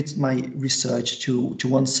 leaving a little bit my research to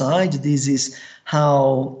one side. This is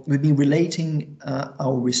how we've been relating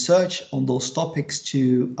our research on those topics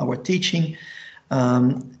to our teaching.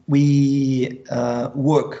 We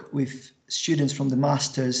work with students from the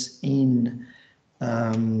masters in,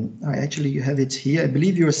 actually you have it here. I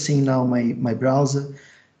believe you're seeing now my browser,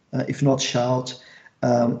 if not shout.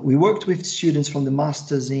 We worked with students from the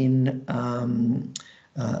masters in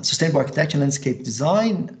Sustainable Architecture and Landscape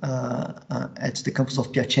Design at the campus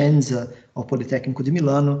of Piacenza of Politecnico di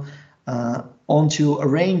Milano onto a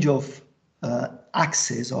range of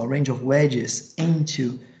axes or a range of wedges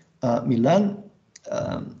into Milan.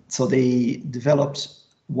 So they developed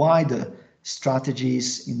wider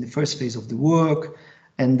strategies in the first phase of the work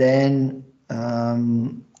and then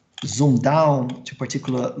zoomed down to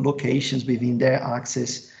particular locations within their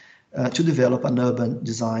axis to develop an urban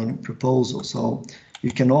design proposal. So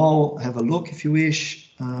you can all have a look if you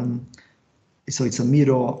wish. So it's a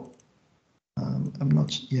Miro.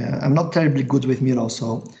 I'm not terribly good with Miro,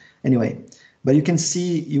 so anyway, but you can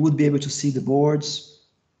see, you would be able to see the boards,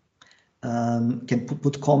 can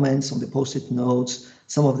put comments on the post-it notes.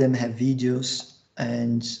 Some of them have videos,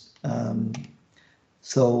 and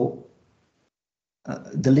so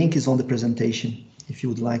the link is on the presentation if you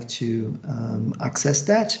would like to access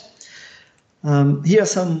that. Here are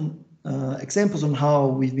some examples on how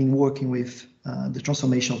we've been working with the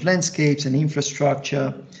transformation of landscapes and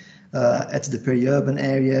infrastructure at the peri-urban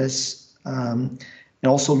areas, and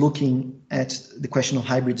also looking at the question of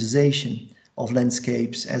hybridization of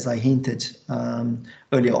landscapes, as I hinted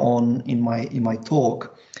earlier on in my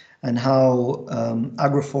talk, and how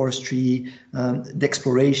agroforestry, the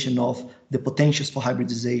exploration of the potentials for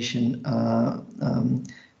hybridization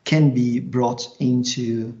can be brought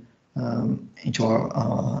into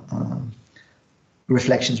our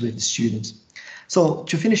reflections with the students. So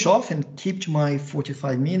to finish off and keep to my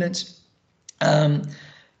 45 minutes,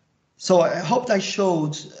 so I hoped I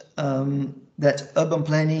showed that urban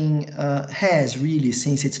planning has really,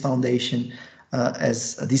 since its foundation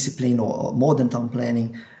as a discipline or modern town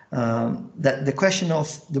planning, that the question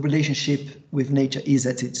of the relationship with nature is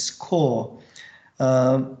at its core.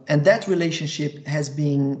 And that relationship has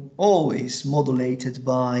been always modulated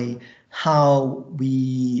by how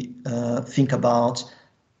we think about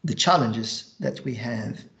the challenges that we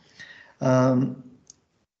have.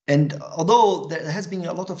 And although there has been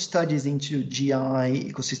a lot of studies into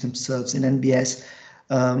GI, ecosystem services, and NBS,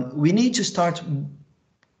 we need to start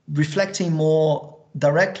reflecting more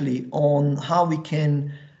directly on how we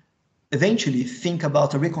can eventually think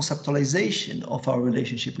about a reconceptualization of our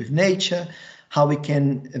relationship with nature, how we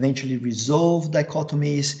can eventually resolve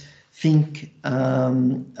dichotomies, think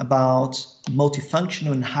about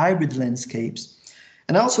multifunctional and hybrid landscapes.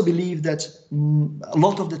 And I also believe that a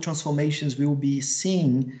lot of the transformations we will be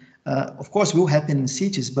seeing, of course, will happen in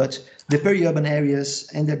cities, but the peri-urban areas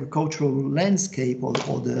and the agricultural landscape or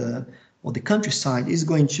the countryside is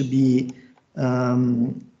going to be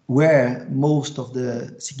where most of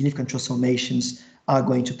the significant transformations are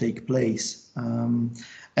going to take place.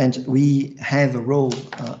 And we have a role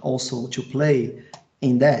also to play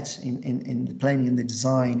in that, in the planning and the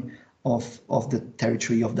design of the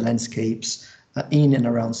territory, of the landscapes in and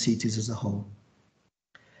around cities as a whole.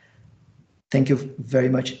 Thank you very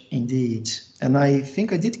much indeed. And I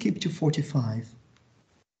think I did keep to 45.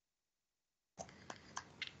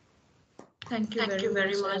 Thank you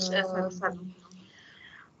very much.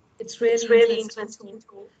 It's really interesting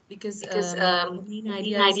because the main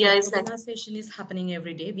idea is that urbanization is happening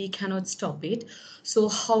every day. We cannot stop it. So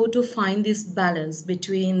how to find this balance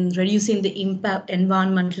between reducing the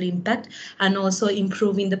environmental impact, and also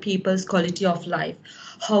improving the people's quality of life?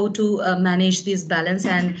 How to manage this balance?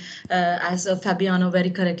 And as Fabiano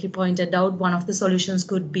very correctly pointed out, one of the solutions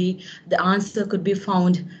could be, the answer could be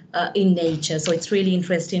found in nature. So it's really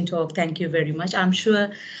interesting talk. Thank you very much. I'm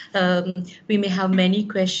sure we may have many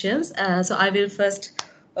questions. So I will first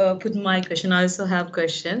put my question. I also have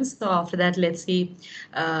questions. So after that, let's see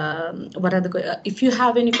what are the. If you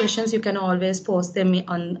have any questions, you can always post them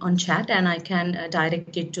on chat, and I can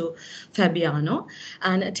direct it to Fabiano.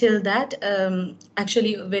 And till that,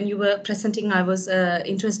 actually, when you were presenting, I was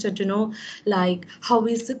interested to know, like, how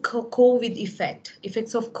is the COVID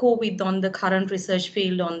effects of COVID on the current research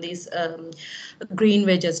field on these green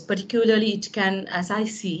wedges? Particularly, it can, as I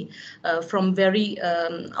see, from very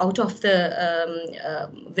out of the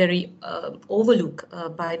very overlook,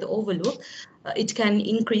 by the overlook, it can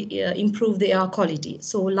improve the air quality.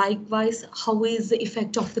 So likewise, how is the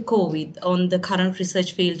effect of the COVID on the current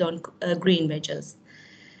research field on green wedges?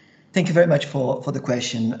 Thank you very much for the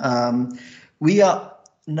question. We are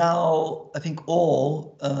now, I think,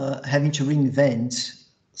 all having to reinvent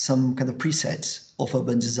some kind of presets of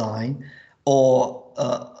urban design, or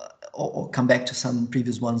or come back to some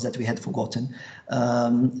previous ones that we had forgotten,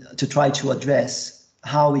 to try to address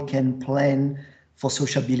how we can plan for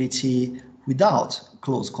sociability without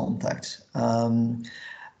close contact.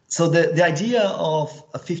 So the idea of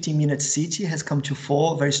a 15-minute city has come to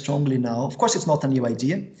fore very strongly now. Of course, it's not a new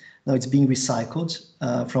idea. Now it's being recycled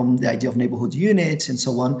from the idea of neighborhood units and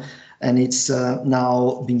so on. And it's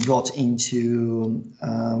now being brought into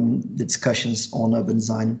the discussions on urban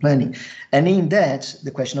design and planning. And in that,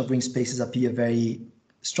 the question of green spaces appear very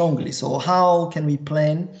strongly. So how can we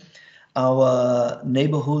plan our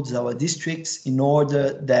neighborhoods, our districts, in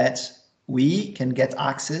order that we can get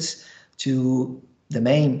access to the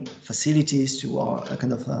main facilities, to our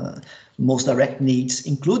kind of most direct needs,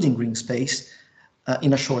 including green space,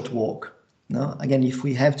 in a short walk? No? Again, if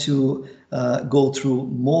we have to go through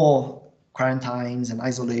more quarantines and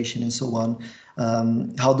isolation and so on,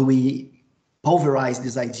 how do we pulverize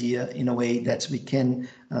this idea in a way that we can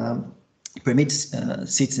permit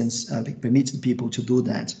citizens, permit people to do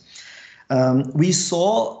that? We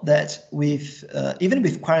saw that with even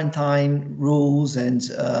with quarantine rules and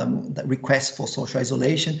the requests for social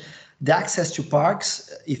isolation, the access to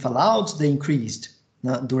parks, if allowed, they increased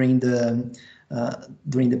during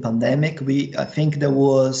the pandemic. I think there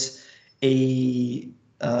was a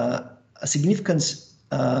significant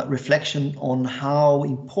reflection on how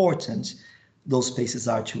important those spaces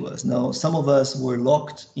are to us. Now, some of us were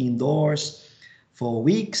locked indoors for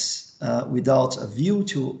weeks without a view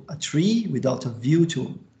to a tree, without a view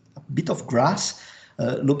to a bit of grass,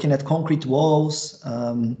 looking at concrete walls,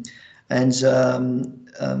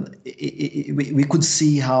 we could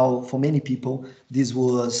see how, for many people, this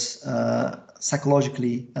was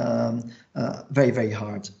psychologically very, very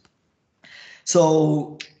hard.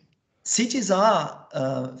 So cities are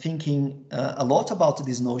thinking a lot about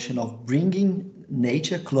this notion of bringing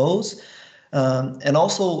nature close, and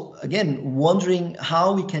also, again, wondering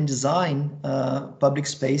how we can design public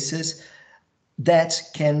spaces that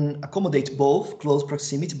can accommodate both close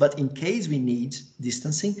proximity, but in case we need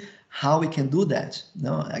distancing, how we can do that.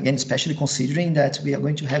 No, again, especially considering that we are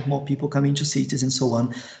going to have more people coming to cities and so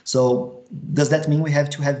on. So does that mean we have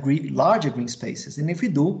to have larger green spaces? And if we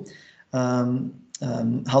do,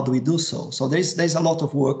 how do we do so? So there's a lot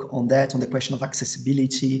of work on that, on the question of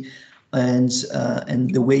accessibility and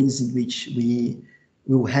the ways in which we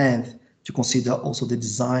will have to consider also the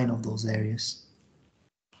design of those areas.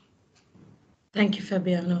 Thank you,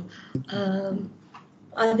 Fabiano.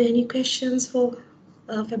 Are there any questions for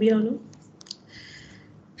Fabiano?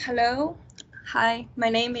 Hello. Hi, my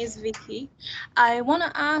name is Vicky. I want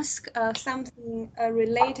to ask something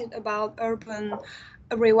related about urban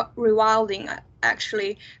rewilding,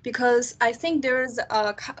 actually, because I think there's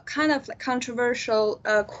a kind of controversial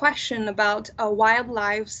question about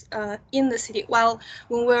wildlife in the city. Well,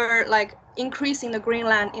 when we're like increasing the green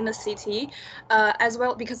land in the city, as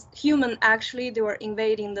well, because human actually they were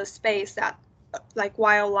invading the space that like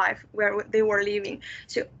wildlife where they were living.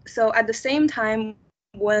 So at the same time,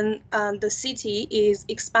 when the city is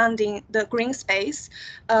expanding the green space,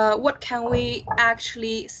 what can we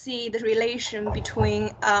actually see the relation between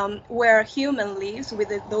where human lives with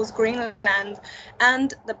those green land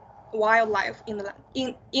and the wildlife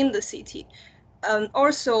in the city?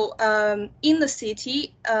 Also, in the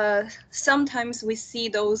city, sometimes we see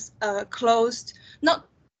those closed, not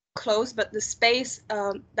closed, but the space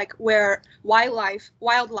like where wildlife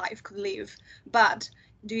could live. But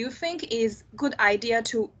do you think it is a good idea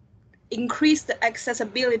to increase the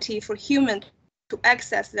accessibility for humans to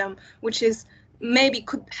access them, which is maybe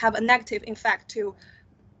could have a negative effect to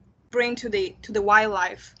bring to the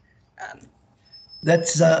wildlife?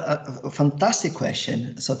 That's a fantastic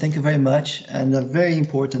question. So thank you very much, and a very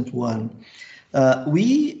important one.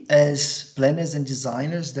 We, as planners and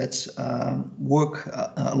designers that work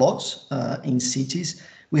a lot in cities,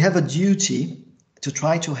 we have a duty to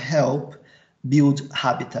try to help build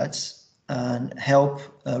habitats and help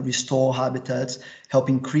restore habitats, help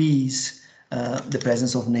increase the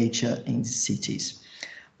presence of nature in cities.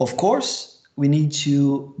 Of course, we need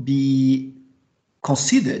to be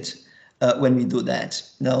considered when we do that.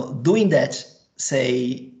 Now, doing that,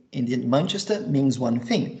 say, in Manchester means one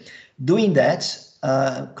thing. Doing that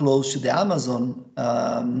close to the Amazon,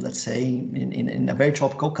 let's say, in a very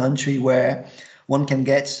tropical country where one can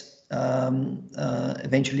get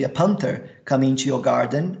eventually a panther coming into your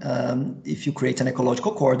garden, if you create an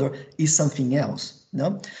ecological corridor, is something else.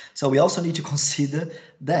 No? So we also need to consider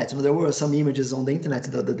that. There were some images on the internet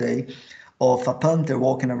the other day of a panther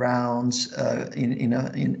walking around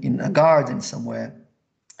in a garden somewhere.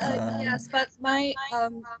 Yes, but my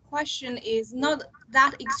question is not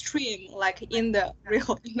that extreme, like in the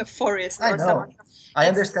forest I or know. something. I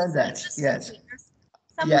understand that. Yes.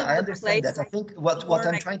 Yeah, I understand that. I think what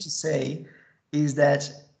I'm trying to say is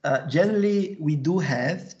that generally we do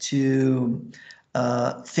have to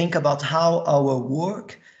think about how our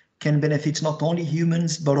work can benefit not only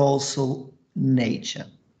humans but also nature.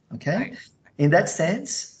 Okay, Right. In that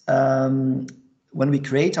sense, when we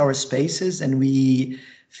create our spaces and we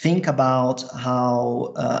think about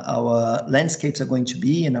how our landscapes are going to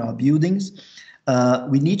be in our buildings,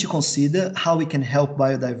 we need to consider how we can help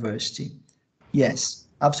biodiversity. Yes,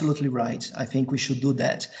 absolutely right. I think we should do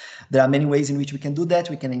that. There are many ways in which we can do that.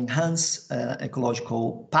 We can enhance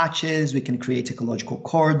ecological patches, we can create ecological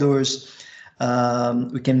corridors,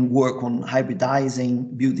 we can work on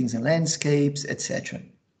hybridizing buildings and landscapes, etc.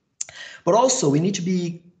 But also we need to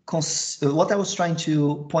be, what I was trying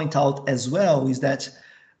to point out as well is that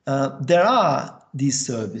there are these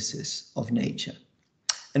services of nature.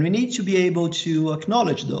 And we need to be able to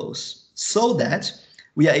acknowledge those so that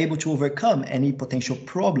we are able to overcome any potential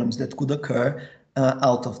problems that could occur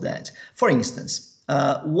out of that. For instance,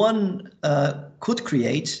 one could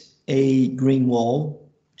create a green wall,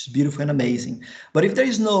 which is beautiful and amazing. But if there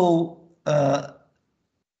is no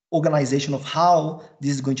organization of how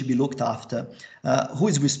this is going to be looked after, who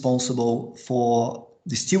is responsible for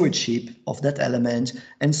the stewardship of that element,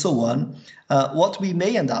 and so on, what we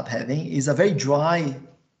may end up having is a very dry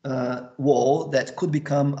wall that could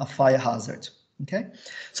become a fire hazard. Okay,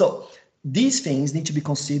 so these things need to be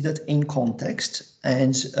considered in context,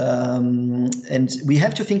 and we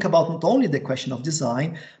have to think about not only the question of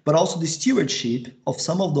design, but also the stewardship of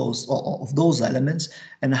some of those elements,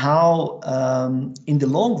 and how in the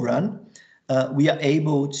long run we are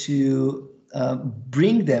able to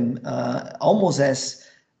bring them almost as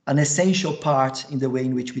an essential part in the way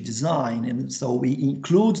in which we design. And so we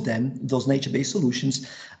include them, those nature-based solutions,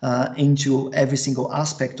 into every single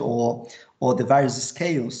aspect or the various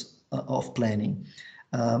scales of planning.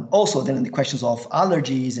 Also, then the questions of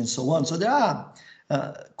allergies and so on. So there are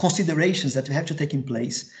considerations that we have to take in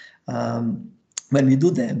place when we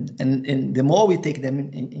do them, and the more we take them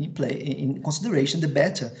in consideration, the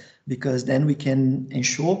better, because then we can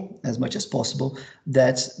ensure as much as possible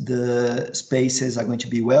that the spaces are going to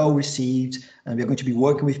be well received, and we're going to be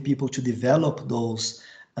working with people to develop those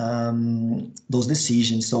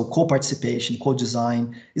decisions. So co-participation,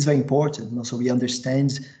 co-design is very important. So we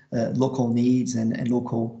understand local needs and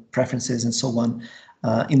local preferences and so on,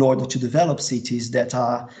 in order to develop cities that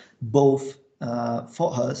are both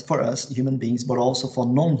for us human beings, but also for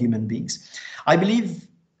non-human beings. I believe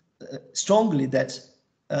strongly that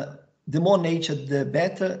the more nature, the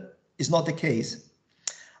better is not the case.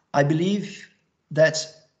 I believe that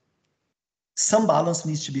some balance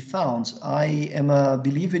needs to be found. I am a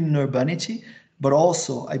believer in urbanity, but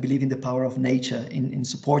also I believe in the power of nature in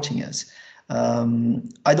supporting us.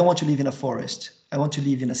 I don't want to live in a forest. I want to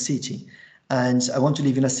live in a city, and I want to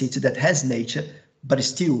live in a city that has nature, but it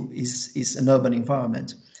still is an urban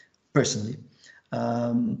environment, personally.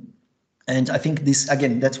 And I think this,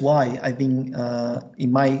 again, that's why I've been,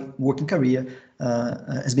 in my working career,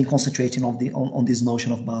 has been concentrating on this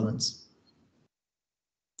notion of balance.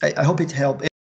 I hope it helped.